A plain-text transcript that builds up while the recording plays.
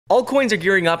Altcoins are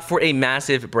gearing up for a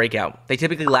massive breakout. They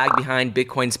typically lag behind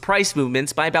Bitcoin's price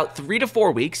movements by about 3 to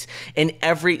 4 weeks in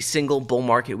every single bull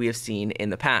market we have seen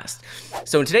in the past.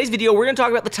 So in today's video, we're going to talk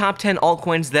about the top 10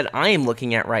 altcoins that I am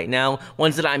looking at right now,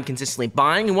 ones that I'm consistently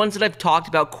buying, and ones that I've talked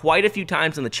about quite a few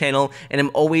times on the channel, and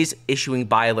I'm always issuing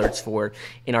buy alerts for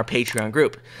in our Patreon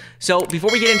group. So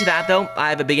before we get into that though, I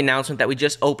have a big announcement that we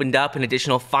just opened up an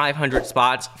additional 500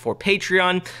 spots for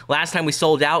Patreon. Last time we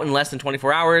sold out in less than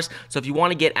 24 hours, so if you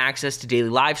want to get access to daily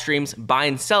live streams, buy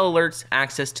and sell alerts,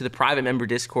 access to the private member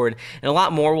Discord, and a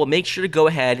lot more, well, make sure to go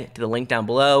ahead to the link down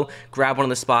below, grab one of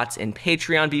the spots in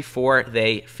Patreon before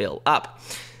they fill up.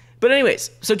 But anyways,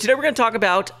 so today we're going to talk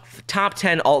about top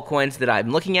 10 altcoins that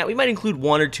I'm looking at. We might include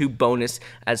 1 or 2 bonus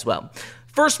as well.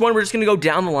 First one, we're just going to go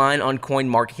down the line on coin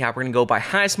market cap. We're going to go by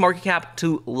highest market cap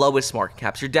to lowest market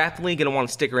cap. So you're definitely going to want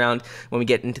to stick around when we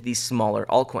get into these smaller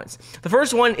altcoins. The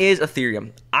first one is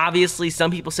Ethereum. Obviously,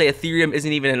 some people say Ethereum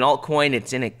isn't even an altcoin.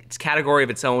 It's in its category of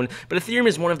its own. But Ethereum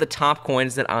is one of the top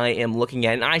coins that I am looking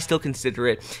at, and I still consider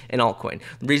it an altcoin.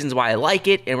 The reasons why I like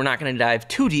it, and we're not going to dive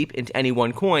too deep into any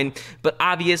one coin, but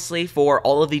obviously for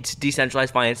all of these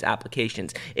decentralized finance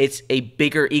applications, it's a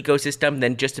bigger ecosystem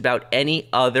than just about any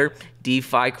other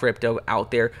DeFi crypto out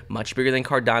there, much bigger than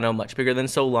Cardano, much bigger than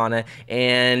Solana,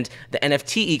 and the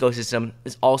NFT ecosystem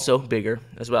is also bigger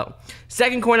as well.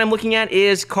 Second coin I'm looking at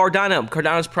is Cardano.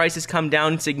 Cardano's price has come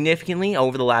down significantly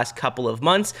over the last couple of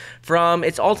months from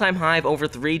its all-time high of over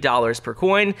 $3 per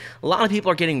coin. A lot of people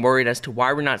are getting worried as to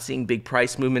why we're not seeing big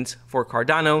price movements for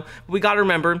Cardano. But we got to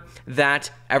remember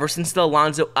that ever since the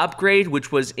Alonzo upgrade,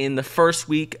 which was in the first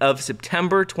week of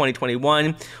September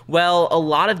 2021, well, a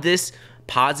lot of this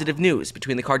positive news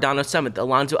between the Cardano Summit, the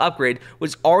Alonzo upgrade,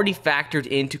 was already factored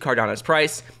into Cardano's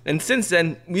price, and since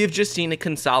then, we have just seen a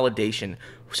consolidation.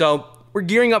 So we're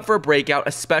gearing up for a breakout,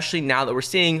 especially now that we're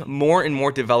seeing more and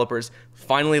more developers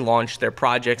finally launch their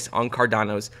projects on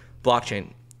Cardano's blockchain.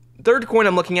 Third coin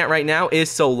I'm looking at right now is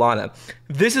Solana.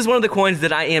 This is one of the coins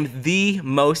that I am the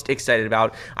most excited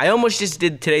about. I almost just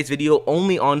did today's video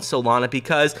only on Solana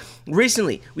because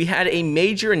recently we had a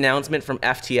major announcement from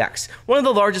FTX, one of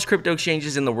the largest crypto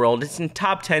exchanges in the world. It's in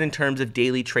top 10 in terms of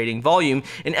daily trading volume,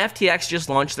 and FTX just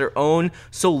launched their own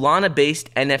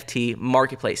Solana-based NFT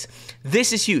marketplace.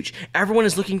 This is huge. Everyone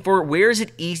is looking for where is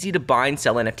it easy to buy and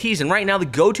sell NFTs, and right now the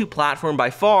go-to platform by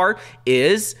far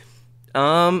is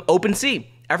OpenSea.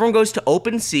 Everyone goes to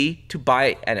OpenSea to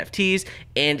buy NFTs,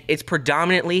 and it's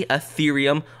predominantly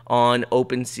Ethereum on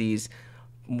OpenSea's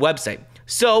website.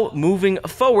 So moving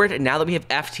forward, now that we have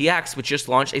FTX, which just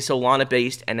launched a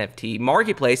Solana-based NFT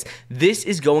marketplace, this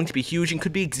is going to be huge and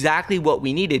could be exactly what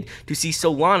we needed to see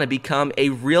Solana become a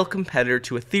real competitor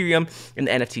to Ethereum in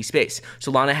the NFT space.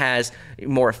 Solana has it's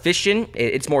more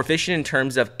efficient in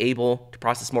terms of able to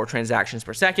process more transactions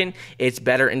per second. It's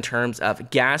better in terms of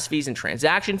gas fees and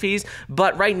transaction fees,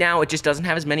 but right now it just doesn't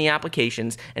have as many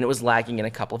applications and it was lagging in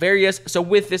a couple of areas. So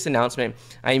with this announcement,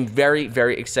 I am very,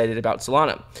 very excited about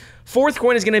Solana. Fourth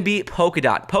coin is going to be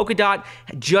Polkadot. Polkadot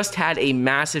just had a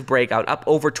massive breakout, up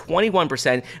over 21%,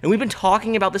 and we've been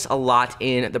talking about this a lot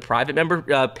in the private member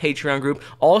Patreon group,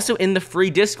 also in the free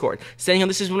Discord, saying how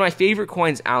this is one of my favorite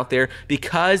coins out there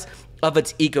because of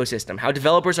its ecosystem, how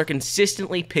developers are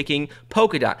consistently picking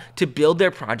Polkadot to build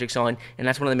their projects on, and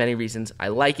that's one of the many reasons I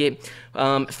like it.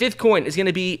 Fifth coin is going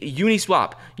to be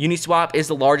Uniswap. Uniswap is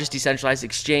the largest decentralized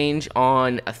exchange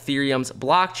on Ethereum's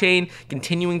blockchain,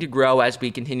 continuing to grow as we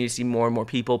continue to see more and more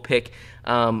people pick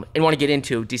and want to get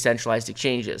into decentralized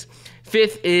exchanges.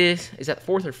 Fifth is that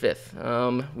fourth or fifth?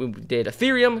 We did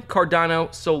Ethereum, Cardano,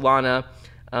 Solana,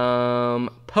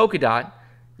 Polkadot,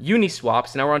 Uniswap,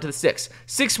 so now we're on to the sixth.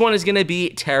 Sixth one is going to be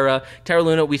Terra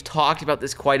Luna. We've talked about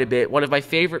this quite a bit. One of my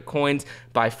favorite coins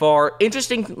by far.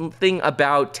 Interesting thing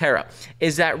about Terra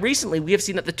is that recently we have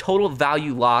seen that the total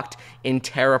value locked in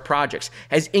Terra projects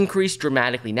has increased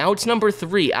dramatically. Now it's number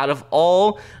 3 out of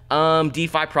all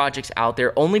DeFi projects out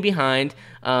there, only behind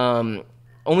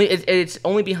it's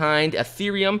only behind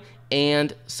Ethereum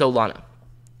and Solana.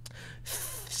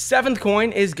 Seventh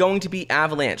coin is going to be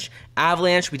Avalanche.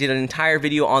 Avalanche, we did an entire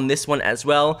video on this one as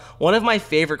well. One of my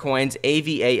favorite coins,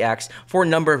 AVAX, for a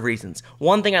number of reasons.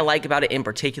 One thing I like about it in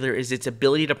particular is its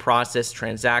ability to process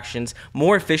transactions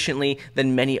more efficiently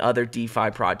than many other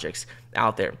DeFi projects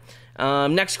out there.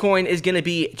 Next coin is going to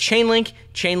be Chainlink.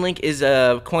 Chainlink is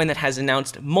a coin that has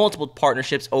announced multiple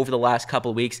partnerships over the last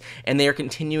couple of weeks, and they are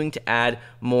continuing to add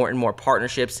more and more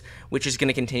partnerships, which is going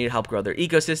to continue to help grow their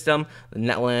ecosystem. And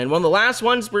one of the last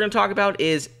ones we're going to talk about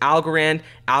is Algorand.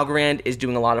 Algorand is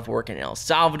doing a lot of work in El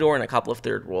Salvador and a couple of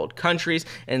third world countries,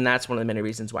 and that's one of the many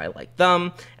reasons why I like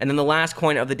them. And then the last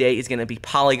coin of the day is going to be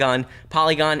Polygon.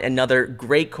 Polygon, another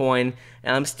great coin.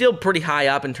 I'm still pretty high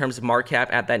up in terms of market cap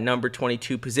at that number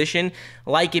 22 position. I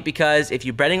like it because if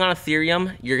you're betting on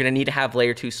Ethereum, you're going to need to have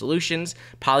layer 2 solutions.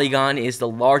 Polygon is the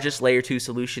largest layer 2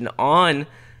 solution on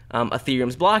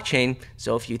Ethereum's blockchain.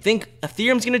 So if you think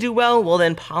Ethereum's going to do well, well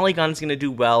then Polygon's going to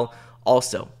do well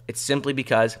also. It's simply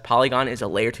because Polygon is a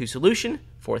layer 2 solution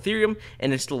for Ethereum,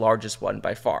 and it's the largest one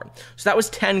by far. So that was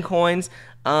 10 coins.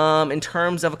 In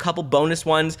terms of a couple bonus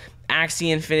ones,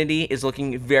 Axie Infinity is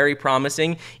looking very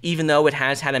promising, even though it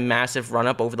has had a massive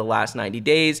run-up over the last 90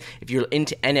 days. If you're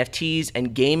into NFTs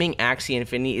and gaming, Axie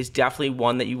Infinity is definitely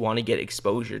one that you want to get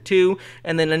exposure to.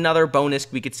 And then another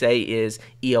bonus we could say is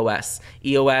EOS.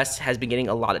 EOS has been getting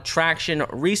a lot of traction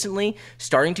recently,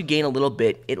 starting to gain a little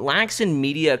bit. It lacks in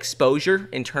media exposure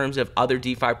in terms of other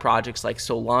DeFi projects like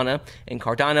Solana and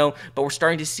Cardano, but we're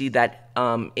starting to see that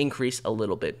increase a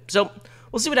little bit. So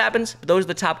we'll see what happens, but those are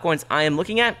the top coins I am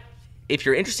looking at. If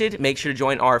you're interested, make sure to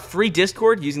join our free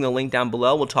Discord using the link down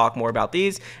below. We'll talk more about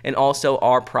these, and also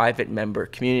our private member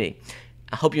community.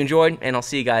 I hope you enjoyed, and I'll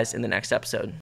see you guys in the next episode.